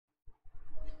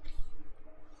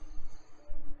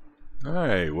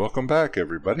Hi, welcome back,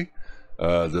 everybody.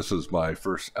 This is my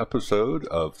first episode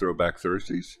of Throwback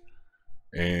Thursdays,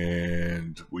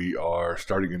 and we are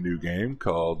starting a new game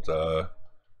called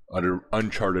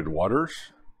Uncharted Waters.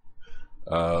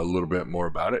 A little bit more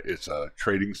about it. It's a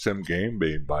trading sim game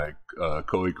made by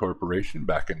Koei Corporation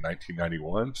back in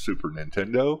 1991, Super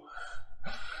Nintendo.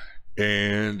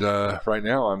 And right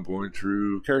now I'm going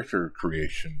through character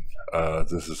creation.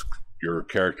 This is your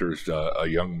character is a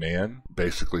young man,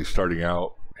 basically starting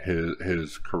out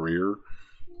his career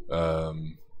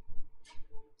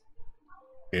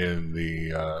in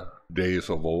the days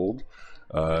of old,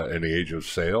 in the age of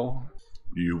sail.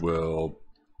 You will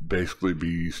basically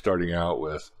be starting out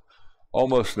with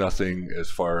almost nothing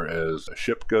as far as a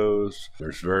ship goes.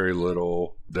 There's very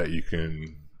little that you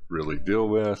can really deal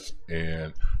with,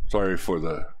 and sorry for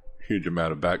the huge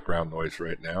amount of background noise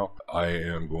right now. I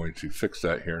am going to fix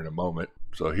that here in a moment.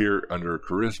 So here under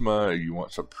charisma, you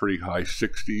want some pretty high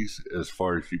 60s as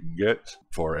far as you can get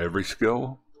for every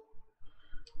skill.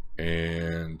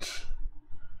 And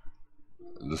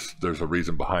there's a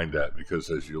reason behind that, because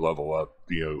as you level up,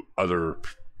 other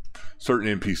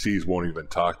certain NPCs won't even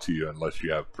talk to you unless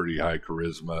you have pretty high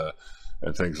charisma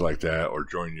and things like that, or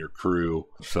join your crew.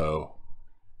 So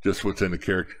just within the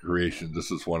character creation, this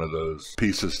is one of those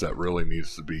pieces that really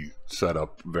needs to be set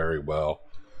up very well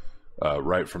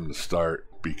right from the start.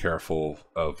 Be careful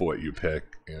of what you pick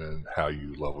and how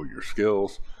you level your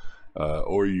skills,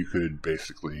 or you could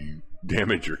basically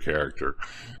damage your character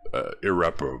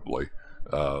irreparably,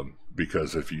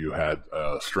 because if you had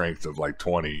a strength of like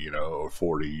 20 or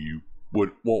 40, you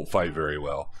won't fight very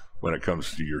well when it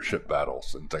comes to your ship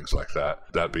battles and things like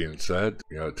that. That being said,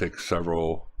 it takes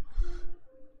several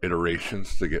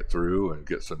iterations to get through and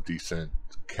get some decent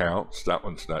counts. That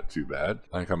one's not too bad.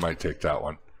 I think I might take that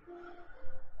one.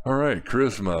 All right,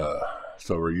 charisma.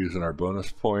 So we're using our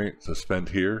bonus point to spend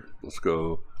here. Let's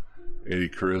go 80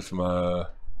 charisma.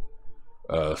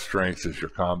 Strength is your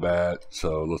combat,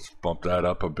 so let's bump that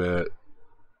up a bit.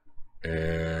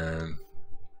 And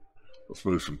let's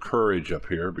move some courage up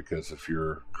here, because if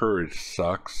your courage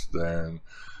sucks, then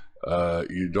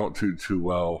you don't do too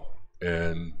well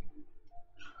in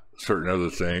certain other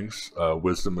things.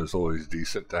 Wisdom is always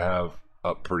decent to have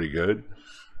up pretty good,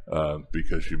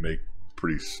 because you make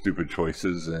pretty stupid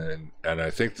choices, and I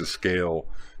think the scale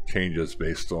changes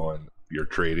based on your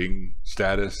trading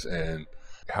status and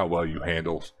how well you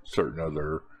handle certain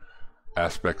other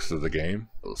aspects of the game.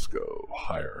 Let's go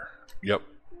higher. Yep,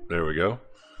 there we go.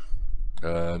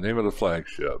 Name of the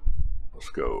flagship. Let's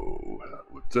go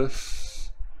with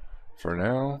this for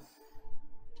now.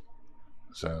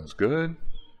 Sounds good.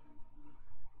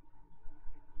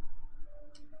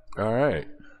 All right,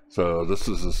 so this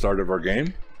is the start of our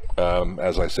game.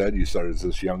 As I said, you start as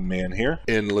this young man here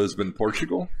in Lisbon,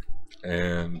 Portugal,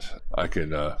 and I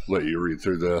can let you read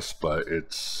through this, but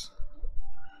it's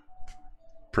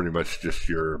pretty much just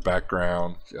your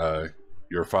background.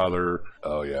 Your father,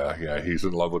 oh yeah, he's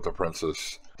in love with the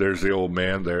princess. There's the old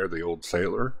man there, the old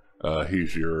sailor.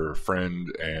 He's your friend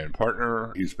and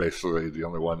partner. He's basically the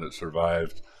only one that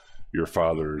survived your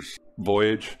father's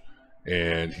voyage,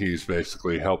 and he's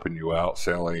basically helping you out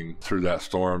sailing through that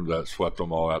storm that swept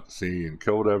them all out to sea and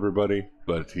killed everybody.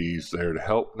 But he's there to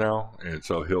help now, and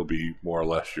so he'll be more or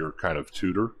less your kind of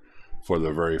tutor for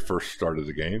the very first start of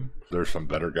the game. There's some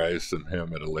better guys than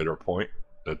him at a later point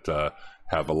that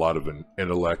have a lot of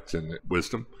intellect and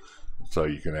wisdom, so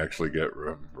you can actually get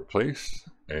replaced.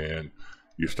 And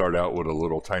you start out with a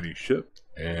little tiny ship,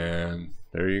 and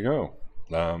there you go.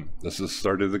 This is the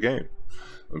start of the game.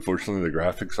 Unfortunately, the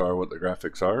graphics are what the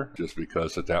graphics are, just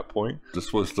because at that point,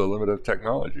 this was the limit of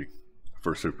technology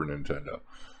for Super Nintendo.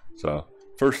 So,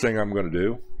 first thing I'm going to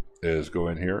do is go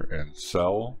in here and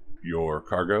sell your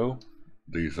cargo.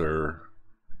 These are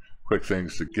quick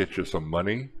things to get you some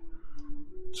money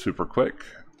super quick.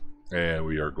 And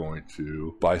we are going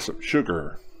to buy some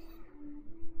sugar.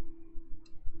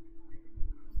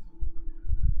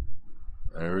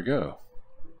 There we go.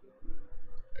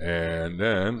 And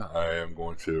then I am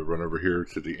going to run over here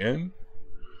to the inn.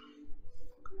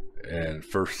 And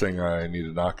first thing I need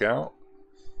to knock out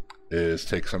is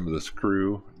take some of this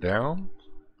crew down.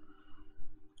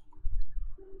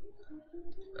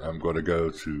 I'm going to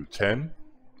go to 10.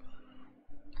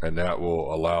 And that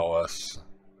will allow us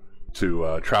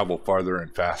to travel farther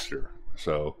and faster.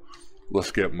 So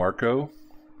let's get Marco.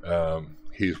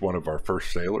 He's one of our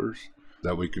first sailors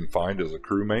that we can find as a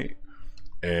crewmate.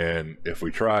 And if we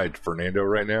tried Fernando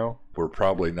right now, we're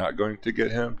probably not going to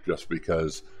get him, just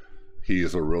because he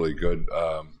is a really good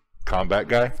combat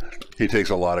guy. He takes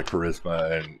a lot of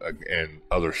charisma and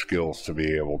other skills to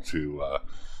be able to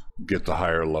get the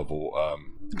higher level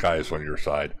guys on your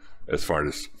side as far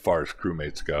as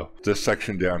crewmates go. This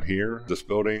section down here, this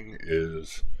building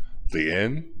is the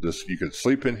inn. You can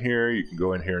sleep in here. You can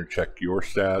go in here and check your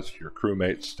stats, your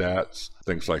crewmate stats,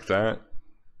 things like that.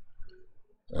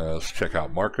 Let's check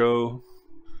out Marco.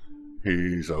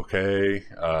 He's okay,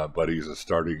 but he's a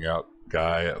starting out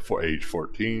guy at age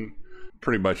 14.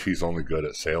 Pretty much he's only good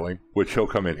at sailing, which he'll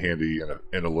come in handy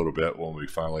in a little bit when we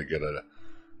finally get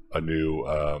a new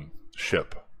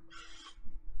ship.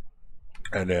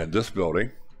 And then this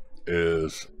building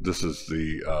is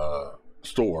the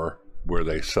store where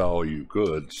they sell you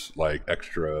goods like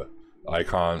extra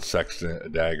icons, sextant, a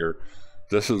dagger.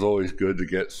 This is always good to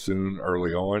get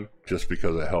early on, just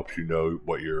because it helps you know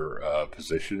what your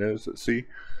position is at sea.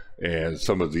 And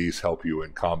some of these help you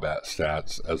in combat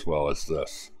stats as well as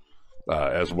this,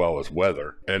 as well as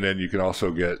weather. And then you can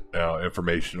also get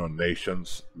information on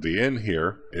nations. The inn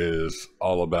here is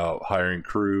all about hiring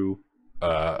crew,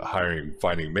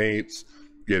 finding mates,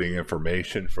 getting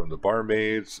information from the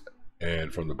barmaids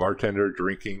and from the bartender,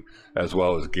 drinking, as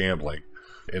well as gambling.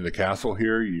 In the castle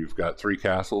here, you've got 3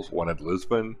 castles, one in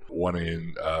Lisbon, one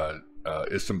in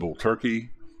Istanbul, Turkey,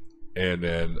 and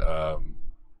then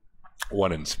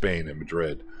one in Spain, in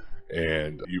Madrid.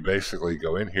 And you basically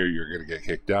go in here, you're going to get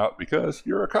kicked out because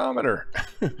you're a commoner.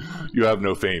 You have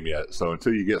no fame yet. So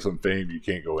until you get some fame, you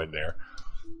can't go in there.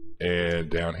 And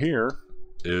down here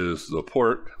is the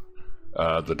port,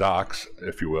 the docks,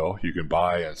 if you will. You can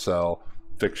buy and sell,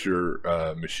 fix your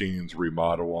machines,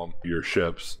 remodel them, your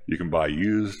ships. You can buy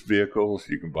used vehicles,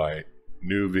 you can buy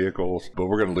new vehicles, but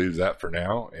we're going to leave that for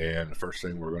now. And the first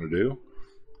thing we're going to do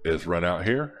is run out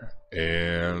here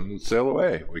and sail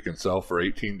away. We can sell for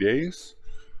 18 days,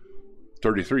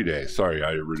 33 days. Sorry,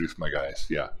 I reduced my guys.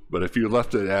 Yeah, but if you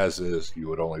left it as is, you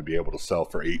would only be able to sell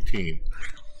for 18.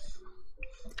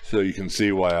 So you can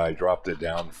see why I dropped it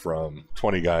down from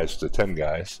 20 guys to 10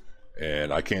 guys.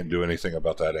 And I can't do anything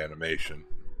about that animation.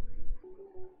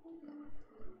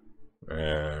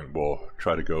 And we'll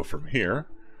try to go from here.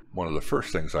 One of the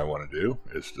first things I want to do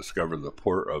is discover the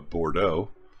port of Bordeaux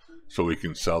so we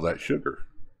can sell that sugar.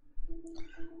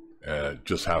 It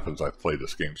just happens I've played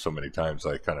this game so many times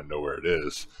I kind of know where it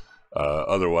is.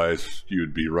 Otherwise,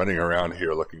 you'd be running around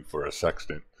here looking for a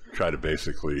sextant. Try to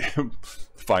basically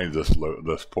find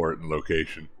this port and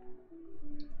location.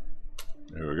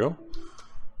 There we go.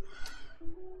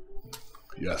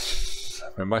 Yes,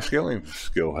 and my scaling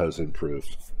skill has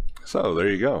improved. So there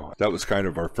you go. That was kind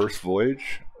of our first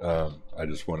voyage. I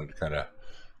just wanted to kind of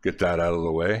get that out of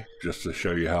the way just to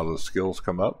show you how the skills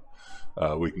come up.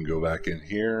 We can go back in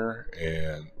here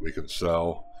and we can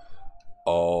sell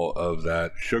all of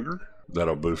that sugar.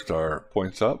 That'll boost our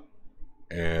points up.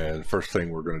 And first thing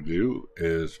we're going to do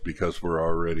is, because we're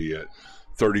already at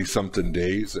 30-something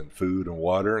days in food and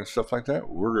water and stuff like that,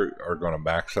 we are going to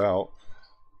max out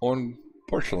on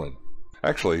porcelain.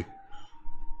 Actually,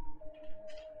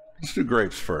 let's do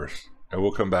grapes first, and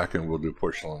we'll come back and we'll do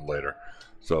porcelain later.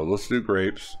 So let's do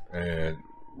grapes, and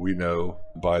we know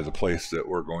by the place that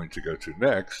we're going to go to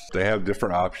next, they have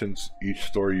different options. Each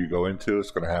store you go into is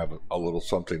going to have a little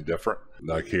something different.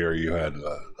 Like here you had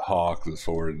the hawk, the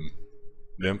sword, and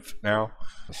nymph now.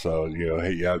 So, you know,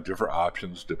 hey, you have different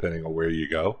options depending on where you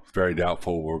go. Very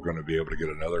doubtful we're going to be able to get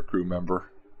another crew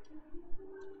member.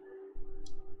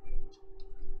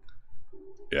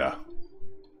 Yeah.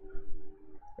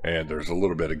 And there's a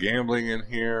little bit of gambling in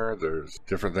here. There's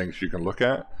different things you can look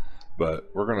at.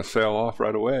 But we're going to sail off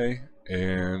right away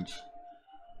and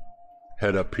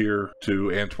head up here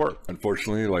to Antwerp.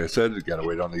 Unfortunately, like I said, you got to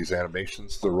wait on these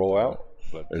animations to roll out.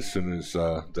 But as soon as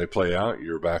they play out,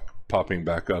 you're popping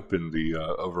back up in the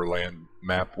overland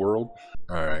map world.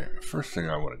 All right, first thing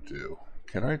I want to do,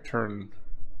 can I turn...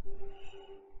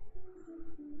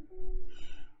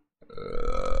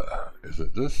 is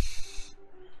it this?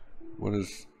 What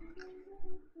is...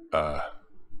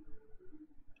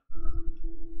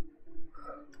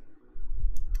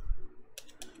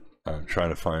 I'm trying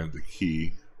to find the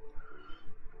key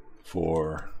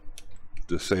for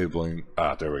disabling...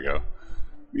 Ah, there we go.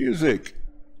 Music.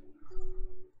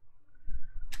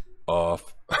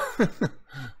 Off.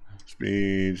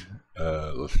 Speed.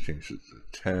 Let's change it to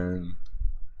 10.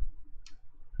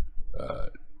 There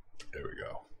we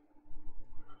go.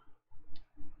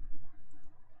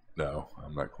 No,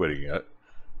 I'm not quitting yet.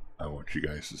 I want you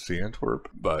guys to see Antwerp.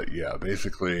 But yeah,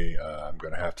 basically, I'm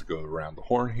going to have to go around the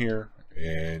horn here,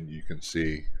 and you can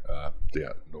see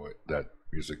that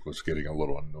music was getting a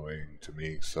little annoying to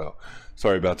me. So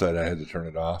sorry about that. I had to turn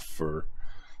it off for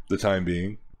the time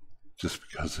being, just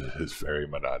because it is very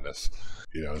monotonous.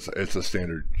 You know, it's a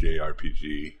standard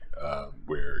JRPG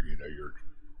where you're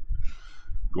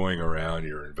going around,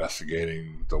 you're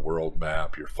investigating the world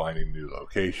map, you're finding new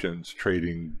locations,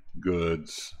 trading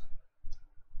goods,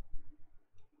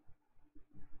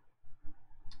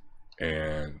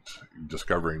 and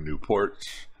discovering new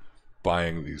ports,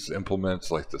 buying these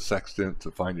implements like the sextant to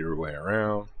find your way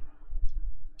around.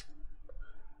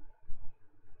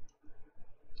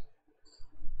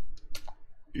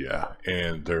 Yeah,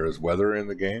 and there is weather in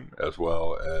the game as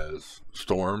well as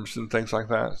storms and things like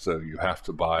that. So you have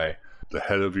to buy the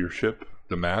head of your ship,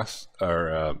 the mast,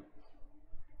 or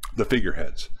the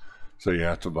figureheads. So you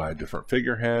have to buy different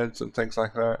figureheads and things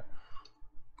like that.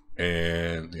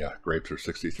 And yeah, grapes are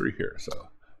 63 here. So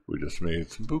we just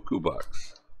made some buku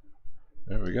bucks.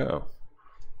 There we go.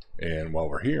 And while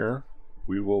we're here,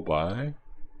 we will buy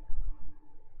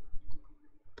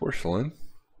porcelain.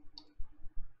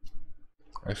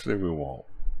 Actually, we won't.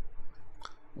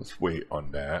 Let's wait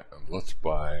on that, and let's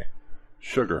buy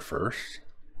sugar first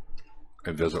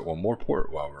and visit one more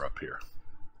port while we're up here.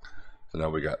 So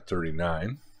now we got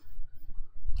 39.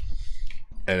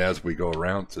 And as we go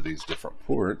around to these different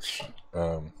ports,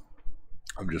 I'm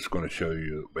just going to show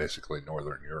you basically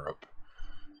Northern Europe.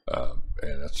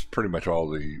 And that's pretty much all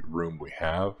the room we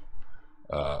have.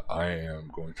 I am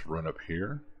going to run up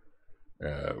here.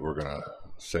 We're going to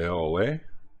sail away.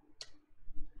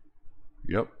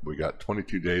 Yep, we got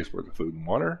 22 days worth of food and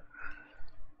water.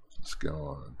 Let's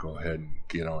go ahead and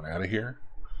get on out of here.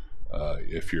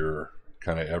 If you're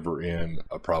kind of ever in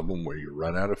a problem where you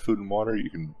run out of food and water,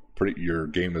 your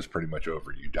game is pretty much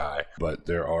over. You die. But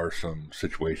there are some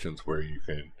situations where you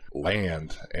can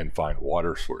land and find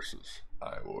water sources.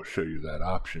 I will show you that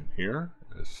option here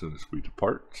as soon as we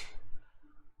depart.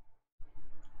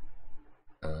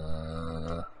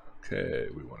 Okay,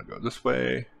 we want to go this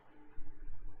way.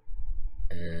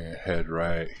 And head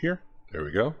right here. There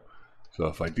we go. So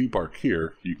if I debark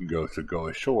here, you can go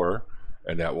ashore,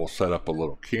 and that will set up a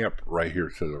little camp right here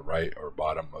to the right or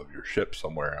bottom of your ship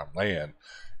somewhere on land.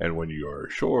 And when you are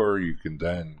ashore, you can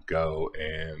then go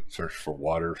and search for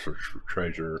water, search for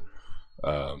treasure.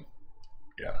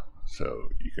 Yeah, so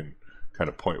you can kind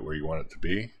of point where you want it to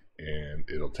be, and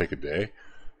it'll take a day.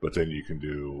 But then you can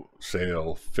do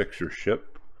sail, fix your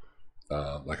ship.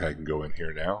 Like I can go in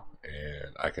here now,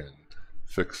 and I can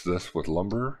fix this with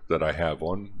lumber that I have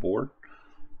on board.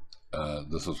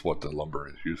 This is what the lumber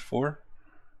is used for.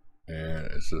 And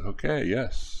it says, okay,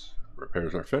 yes,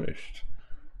 repairs are finished.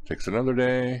 Takes another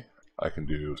day. I can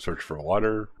do search for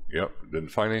water. Yep, didn't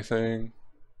find anything.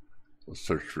 Let's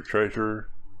search for treasure.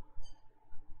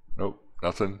 Nope,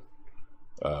 nothing.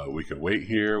 We can wait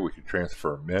here. We can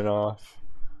transfer men off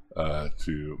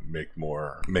to make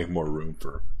more room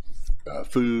for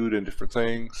food and different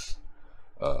things.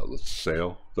 Let's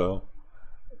sail though,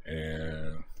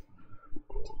 and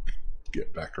we'll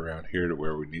get back around here to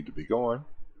where we need to be going.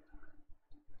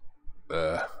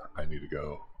 I need to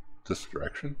go this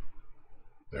direction.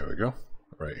 There we go.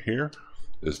 Right here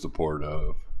is the port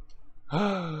of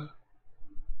go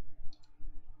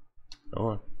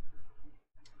on.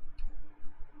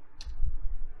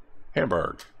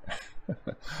 Hamburg.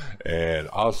 And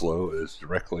Oslo is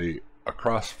directly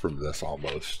across from this,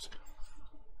 almost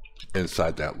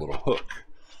inside that little hook.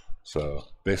 So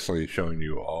basically showing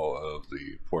you all of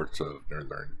the ports of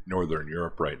northern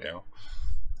Europe right now,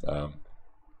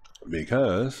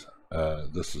 because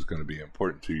this is going to be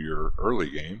important to your early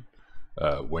game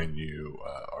when you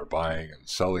are buying and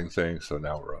selling things. So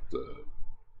now we're up to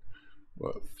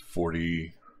what,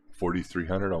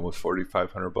 4,300, almost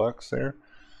 4,500 bucks there.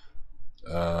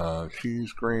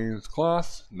 Cheese, grains,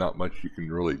 cloth, not much you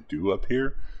can really do up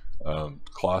here.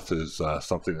 Cloth is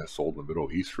something that's sold in the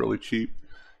Middle East really cheap.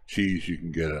 Cheese you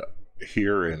can get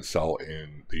here and sell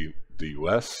in the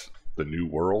US, the New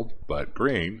World, but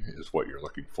grain is what you're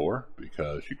looking for,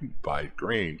 because you can buy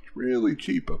grain really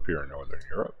cheap up here in Northern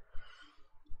Europe,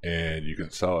 and you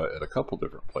can sell it at a couple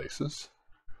different places.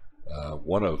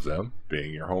 One of them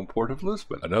being your home port of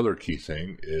Lisbon. Another key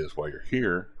thing is, while you're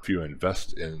here, if you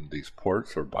invest in these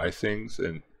ports or buy things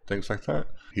and things like that,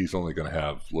 he's only going to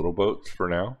have little boats for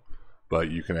now, but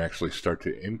you can actually start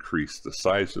to increase the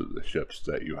size of the ships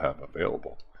that you have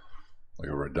available. Like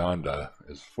a Redonda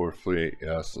is 4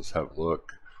 yes, let's have a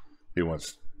look. He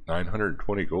wants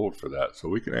 920 gold for that, so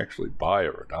we can actually buy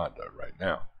a Redonda right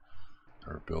now.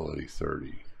 Durability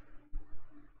 30.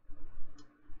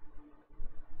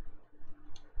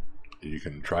 You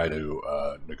can try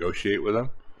to negotiate with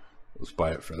him. Let's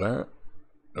buy it for that.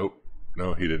 Nope,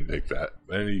 no, he didn't take that.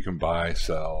 Then you can buy,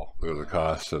 sell. Look at the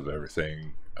cost of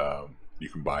everything. You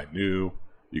can buy new.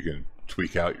 You can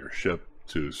tweak out your ship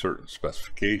to certain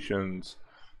specifications,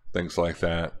 things like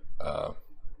that.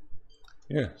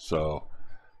 Yeah, so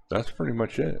that's pretty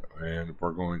much it. And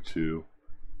we're going to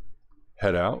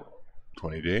head out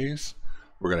 20 days.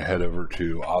 We're going to head over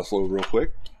to Oslo real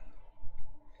quick.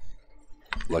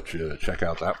 Let you check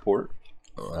out that port.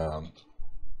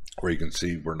 Where you can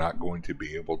see we're not going to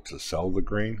be able to sell the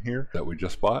grain here that we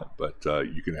just bought, but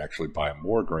you can actually buy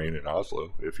more grain in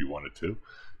Oslo if you wanted to,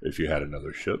 if you had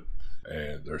another ship.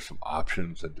 And there's some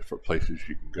options and different places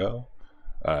you can go.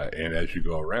 And as you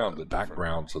go around, the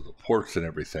backgrounds of the ports and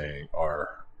everything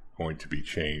are going to be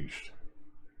changed.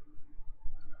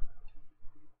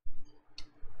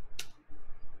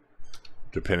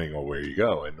 Depending on where you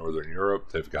go. In Northern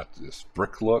Europe, they've got this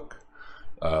brick look.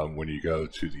 When you go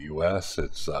to the US,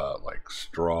 it's like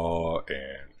straw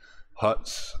and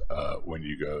huts. When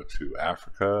you go to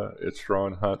Africa, it's straw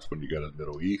and huts. When you go to the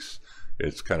Middle East,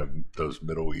 it's kind of those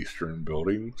Middle Eastern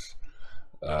buildings,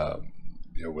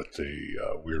 with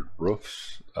the weird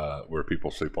roofs where people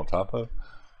sleep on top of,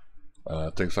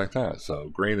 things like that. So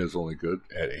grain is only good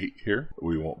at 8 here.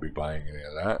 We won't be buying any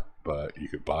of that, but you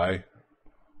could buy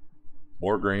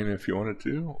more grain if you wanted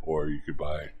to, or you could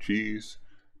buy cheese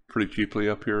pretty cheaply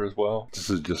up here as well.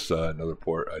 This is just another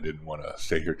port. I didn't want to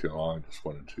stay here too long. Just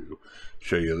wanted to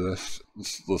show you this.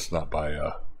 Let's not buy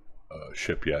a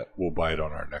ship yet. We'll buy it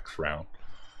on our next round.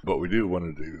 But we do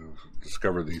want to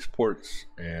discover these ports,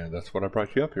 and that's what I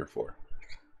brought you up here for.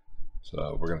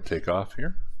 So we're going to take off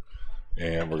here,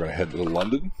 and we're going to head to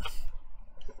London,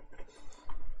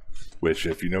 which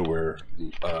if you know where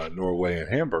Norway and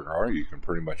Hamburg are, you can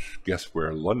pretty much guess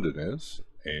where London is.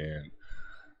 And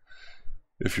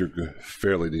if you're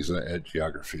fairly decent at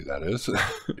geography, that is,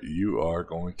 you are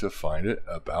going to find it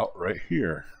about right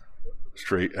here,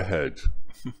 straight ahead.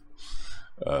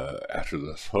 After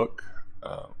this hook,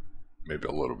 maybe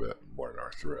a little bit more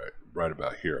north, right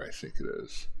about here, I think it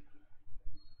is.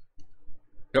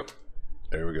 Yep,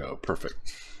 there we go,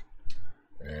 perfect.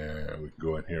 And we can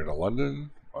go in here to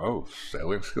London. Oh,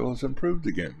 sailing skill has improved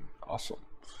again. Awesome.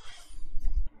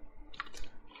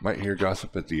 Might hear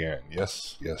gossip at the end.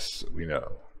 Yes, we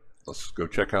know. Let's go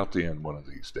check out the end one of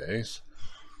these days.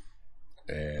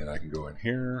 And I can go in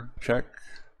here, check.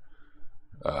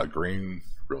 Green,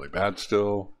 really bad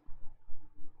still.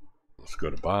 Let's go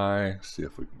to buy, see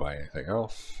if we can buy anything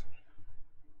else.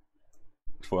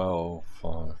 12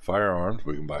 firearms.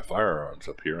 We can buy firearms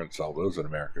up here and sell those in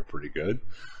America pretty good.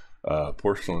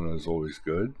 Porcelain is always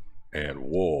good. And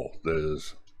wool, that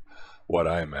is what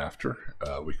I am after.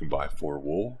 We can buy 4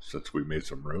 wool since we made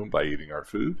some room by eating our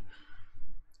food.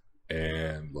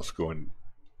 And let's go in.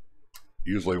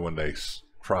 Usually when they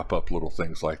crop up little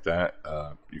things like that,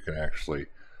 you can actually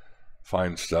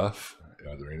find stuff.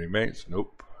 Are there any mates?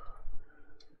 Nope.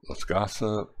 Let's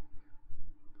gossip.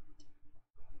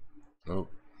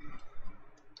 Nope.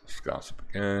 Let's gossip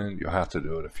again. You'll have to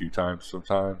do it a few times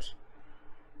sometimes.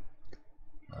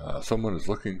 Someone is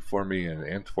looking for me in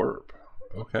Antwerp.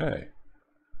 Okay.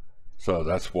 So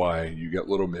that's why you get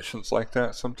little missions like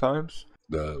that sometimes.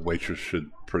 The waitress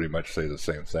should pretty much say the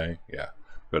same thing. Yeah,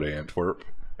 go to Antwerp,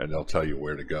 and they'll tell you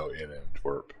where to go in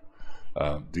Antwerp.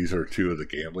 These are 2 of the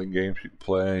gambling games you can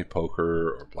play, poker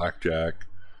or blackjack.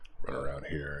 Run around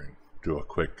here and do a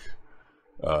quick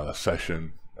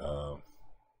session.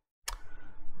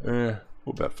 We'll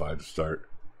bet 5 to start.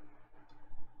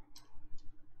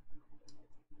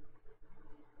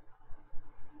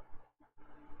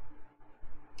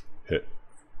 Hit.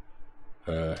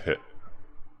 Hit.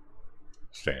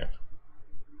 Stand.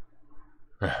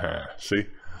 See?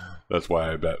 That's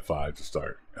why I bet 5 to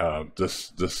start.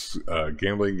 This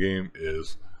gambling game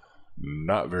is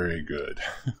not very good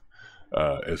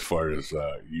as far as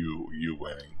you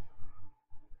winning.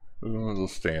 We'll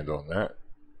stand on that.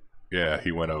 Yeah,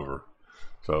 he went over.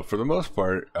 So for the most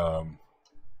part, so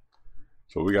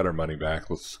we got our money back.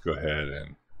 Let's go ahead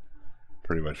and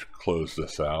pretty much close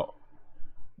this out.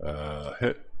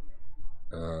 Hit.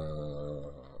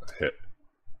 Hit.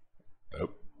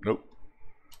 Nope.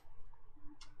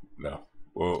 No.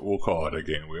 We'll call it a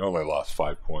game. We only lost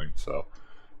 5 coins, so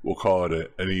we'll call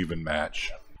it an even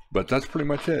match. But that's pretty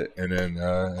much it. And then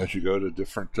as you go to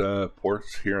different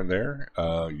ports here and there,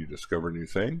 you discover new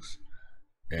things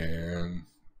and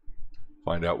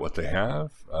find out what they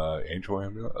have. Angel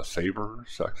amulet, a saber,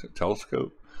 suction,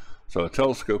 telescope. So a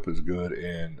telescope is good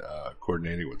in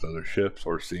coordinating with other ships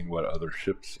or seeing what other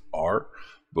ships are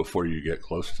before you get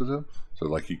close to them. So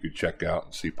like you could check out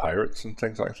and see pirates and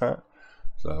things like that.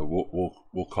 So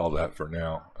we'll call that for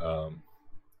now.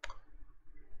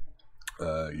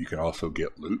 You can also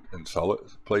get loot and sell it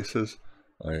places.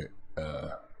 Like,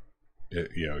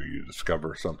 you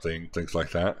discover something, things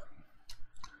like that.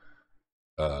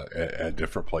 at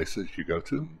different places you go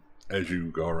to as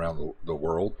you go around the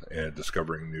world and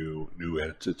discovering new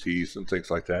entities and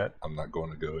things like that. I'm not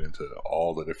going to go into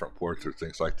all the different ports or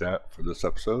things like that for this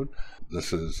episode.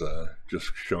 This is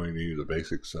just showing you the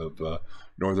basics of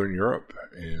Northern Europe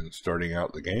and starting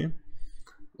out the game.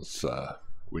 Let's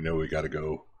we know we got to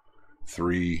go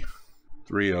three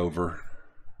over.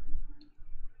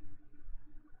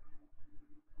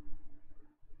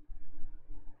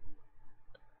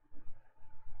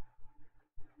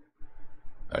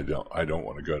 I don't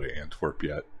want to go to Antwerp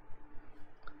yet.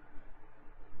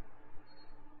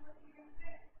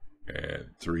 And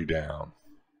 3 down.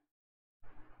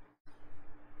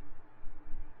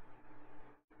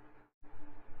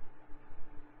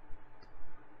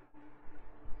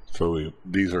 So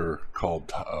these are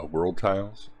called world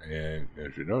tiles, and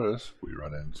as you notice, we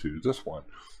run into this one.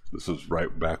 This is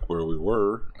right back where we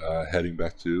were, heading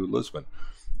back to Lisbon.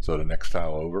 So the next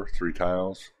tile over, 3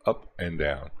 tiles up and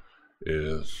down,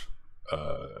 is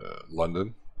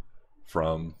London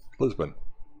from Lisbon.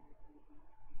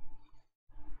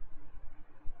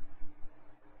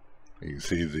 You can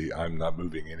see I'm not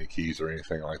moving any keys or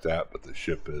anything like that, but the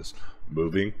ship is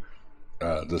moving.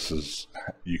 This is,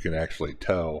 you can actually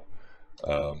tell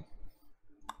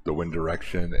the wind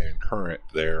direction and current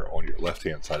there on your left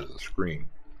hand side of the screen,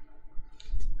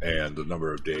 and the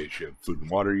number of days you have food and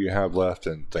water you have left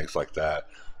and things like that.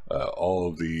 All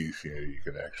of these, you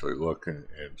can actually look and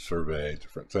survey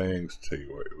different things. Tell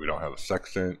you we don't have a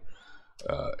sextant,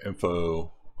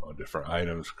 info on different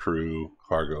items, crew,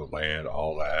 cargo, land,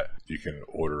 all that. You can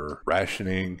order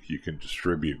rationing. You can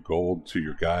distribute gold to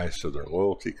your guys so their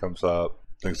loyalty comes up.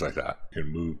 Things like that. You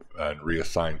can move and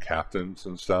reassign captains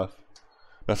and stuff.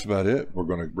 That's about it. We're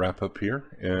going to wrap up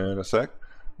here in a sec.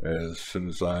 As soon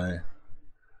as I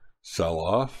sell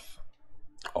off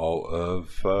all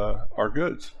of our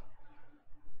goods,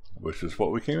 which is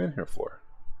what we came in here for.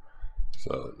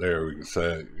 So there we can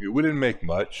say we didn't make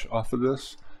much off of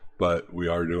this, but we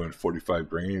are doing 45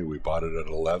 grain. We bought it at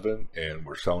 11 and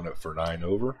we're selling it for 9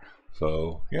 over.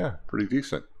 So yeah, pretty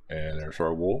decent. And there's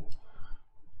our wool.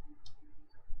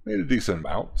 Made a decent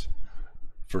amount.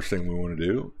 First thing we want to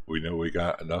do, we know we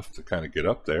got enough to kind of get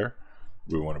up there.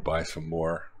 We want to buy some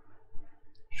more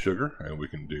sugar, and we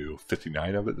can do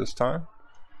 59 of it this time.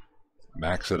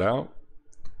 Max it out,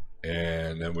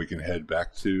 and then we can head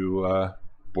back to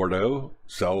Bordeaux,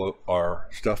 sell our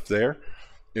stuff there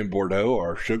in Bordeaux,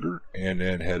 our sugar, and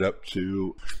then head up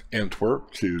to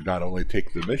Antwerp to not only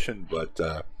take the mission,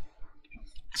 but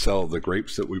sell the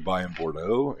grapes that we buy in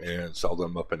Bordeaux and sell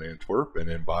them up in Antwerp, and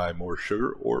then buy more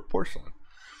sugar or porcelain.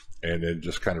 And then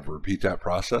just kind of repeat that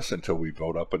process until we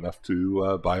build up enough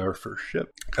to buy our first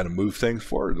ship. Kind of move things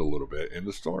forward a little bit in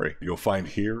the story. You'll find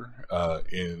here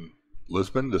in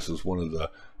Lisbon, this is one of the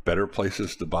better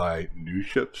places to buy new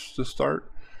ships to start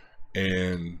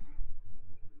and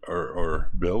or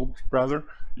build rather.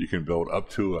 You can build up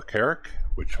to a carrack,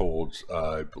 which holds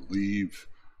I believe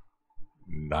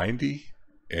 90,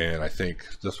 and I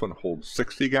think this one holds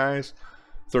 60 guys,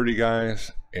 30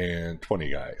 guys, and 20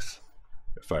 guys,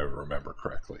 if I remember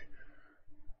correctly.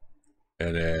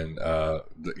 And then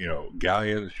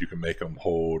galleons, you can make them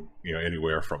hold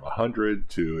anywhere from 100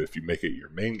 to, if you make it your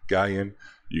main galleon,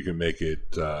 you can make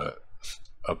it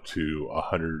up to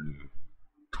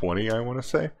 120, I want to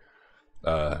say.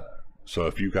 So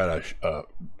if you got a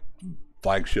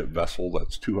flagship vessel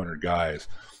that's 200 guys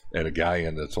and a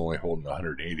galleon that's only holding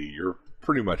 180, you're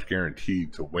pretty much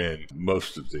guaranteed to win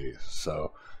most of these.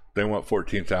 So they want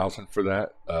 14,000 for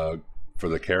that, for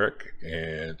the carrack,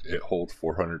 and it holds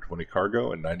 420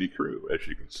 cargo and 90 crew, as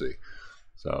you can see.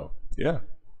 So yeah,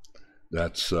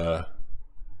 that's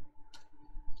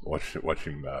watch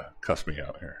him cuss me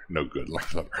out here. No good, like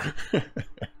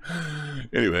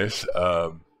anyways,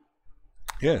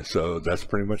 yeah, so that's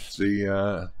pretty much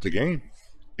the game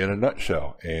in a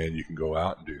nutshell. And you can go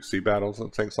out and do sea battles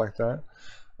and things like that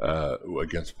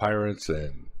against pirates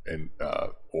and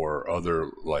or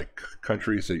other like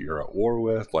countries that you're at war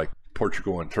with, like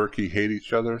Portugal and Turkey hate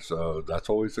each other, so that's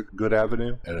always a good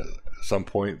avenue. And at some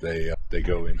point they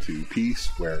go into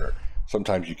peace, where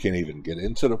sometimes you can't even get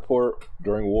into the port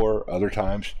during war. Other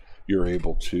times you're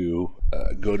able to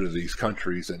go to these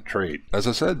countries and trade. As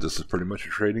I said, this is pretty much a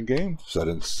trading game set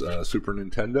in Super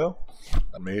Nintendo,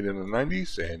 made in the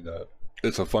 90s, and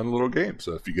it's a fun little game.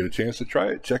 So if you get a chance to try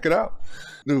it, check it out.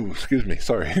 No, excuse me,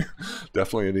 sorry.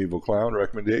 Definitely an Evil Clown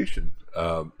recommendation.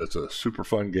 It's a super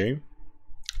fun game.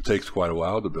 It takes quite a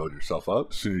while to build yourself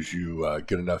up. As soon as you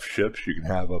get enough ships, you can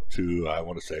have up to, I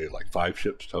want to say, like 5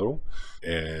 ships total.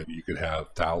 And you could have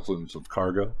thousands of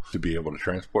cargo to be able to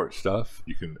transport stuff.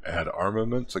 You can add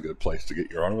armaments. A good place to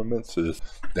get your armaments is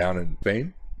down in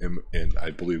Spain. And I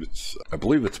believe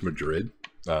it's Madrid.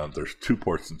 There's 2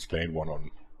 ports in Spain, one on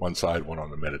one side, one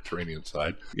on the Mediterranean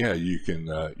side. Yeah, you can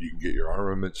get your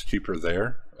armaments cheaper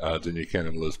there than you can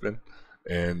in Lisbon.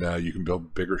 And you can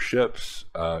build bigger ships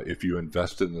if you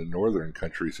invest in the northern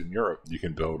countries in Europe. You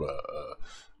can build a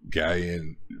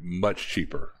galleon much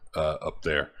cheaper up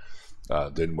there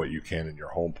than what you can in your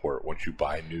home port once you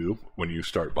buy new. When you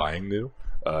start buying new,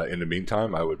 in the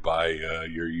meantime, I would buy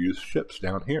your used ships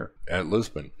down here at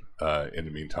Lisbon. In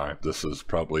the meantime, this is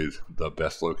probably the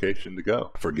best location to go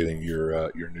for getting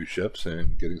your new ships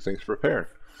and getting things prepared.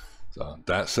 So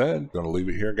that said, I'm going to leave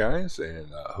it here, guys, and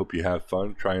hope you have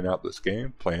fun trying out this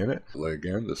game, playing it.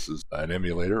 Again, this is an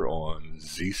emulator on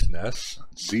ZSNES,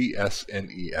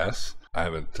 ZSNES. I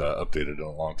haven't updated in a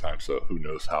long time, so who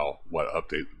knows what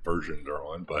update version they're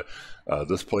on, but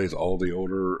this plays all the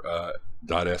older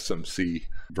 .smc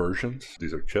versions.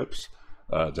 These are chips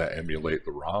that emulate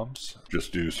the ROMs.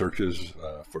 Just do searches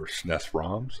for SNES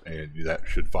ROMs, and that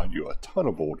should find you a ton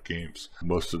of old games.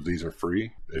 Most of these are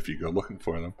free if you go looking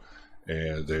for them,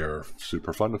 and they're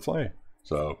super fun to play.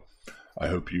 So I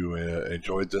hope you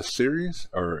enjoyed this series,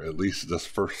 or at least this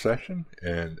first session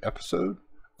and episode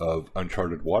of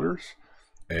Uncharted Waters,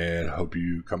 and hope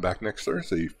you come back next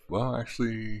Thursday. Well,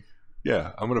 actually,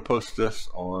 yeah, I'm going to post this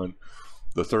on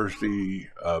the Thursday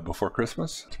before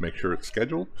Christmas to make sure it's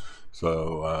scheduled.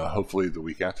 So hopefully the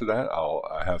week after that,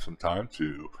 I have some time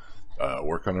to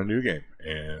work on a new game,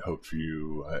 and hope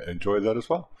you enjoy that as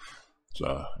well.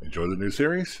 So enjoy the new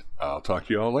series. I'll talk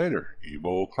to you all later.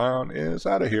 Evil Clown is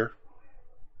out of here.